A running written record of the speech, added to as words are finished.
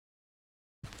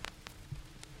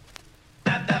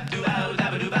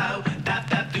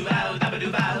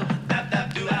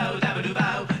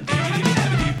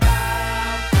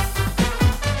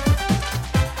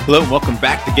Hello and welcome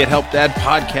back to Get Help Dad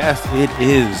podcast. It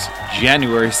is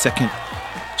January 2nd,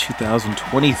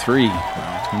 2023.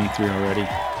 Wow, 23 already.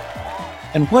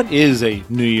 And what is a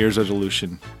New Year's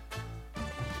resolution?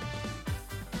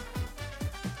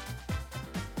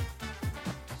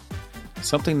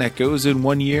 Something that goes in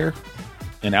one year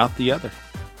and out the other.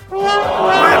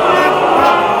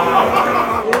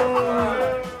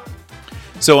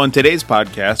 So on today's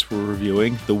podcast, we're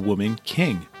reviewing The Woman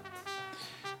King.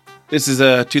 This is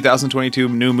a 2022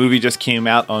 new movie, just came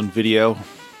out on video,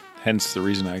 hence the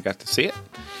reason I got to see it.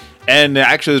 And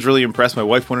actually I was really impressed. My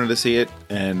wife wanted to see it,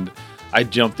 and I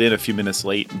jumped in a few minutes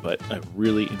late, but I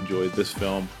really enjoyed this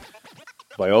film.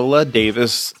 Viola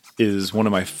Davis is one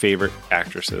of my favorite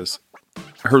actresses.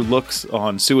 Her looks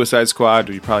on Suicide Squad,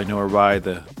 you probably know her by,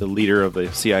 the leader of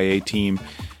the CIA team,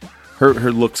 her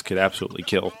looks could absolutely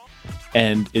kill.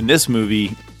 And in this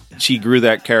movie, she grew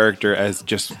that character as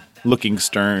just looking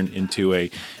stern into a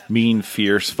mean,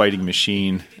 fierce fighting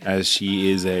machine, as she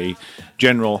is a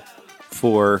general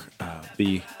for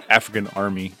the African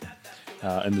army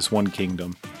in this one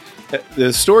kingdom. The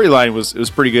storyline was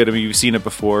pretty good. I mean, you've seen it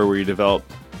before, where you develop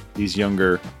these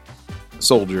younger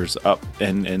soldiers up,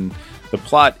 and the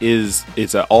plot is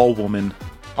it's an all-woman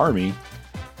army.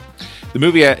 The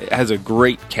movie has a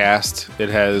great cast.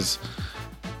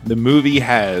 The movie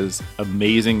has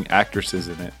amazing actresses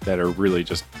in it that are really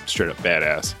just straight up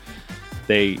badass.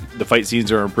 The fight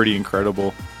scenes are pretty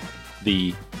incredible.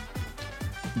 The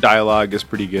dialogue is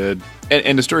pretty good.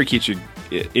 And the story keeps you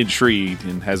intrigued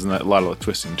and has a lot of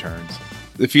twists and turns.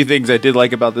 The few things I did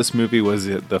like about this movie was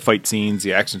the fight scenes,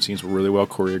 the action scenes were really well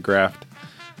choreographed.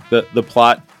 The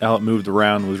plot, how it moved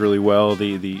around, was really well.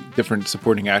 The different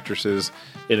supporting actresses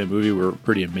in a movie were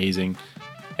pretty amazing.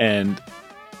 And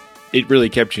it really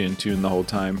kept you in tune the whole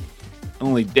time.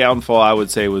 Only downfall, I would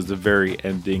say, was the very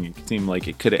ending. It seemed like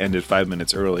it could have ended 5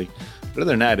 minutes early. But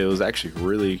other than that, it was actually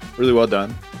really, really well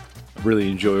done.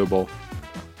 Really enjoyable.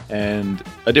 And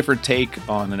a different take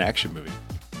on an action movie.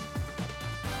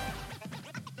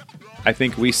 I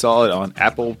think we saw it on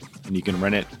Apple, and you can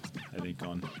rent it, I think,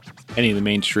 on any of the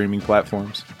main streaming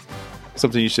platforms.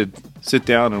 Something you should sit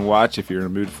down and watch if you're in a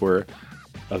mood for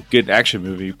a good action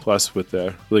movie, plus with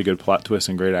a really good plot twist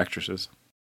and great actresses.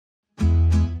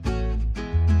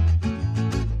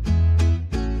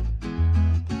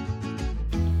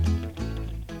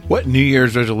 What New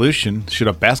Year's resolution should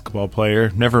a basketball player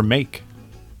never make?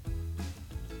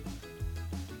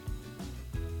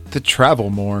 To travel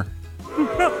more.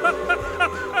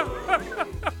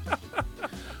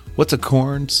 What's a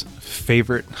corn's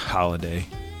favorite holiday?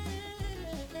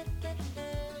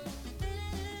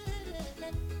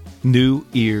 New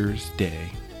Year's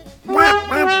Day.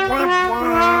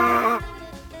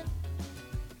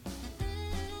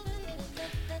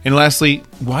 And lastly,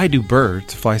 why do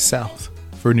birds fly south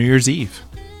for New Year's Eve?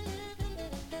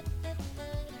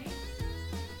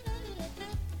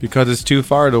 Because it's too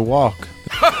far to walk.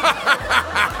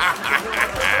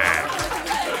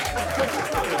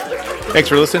 Thanks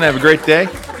for listening. Have a great day,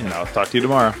 and I'll talk to you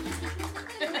tomorrow.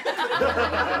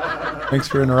 Thanks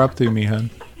for interrupting me, hon.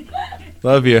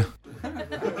 Love you.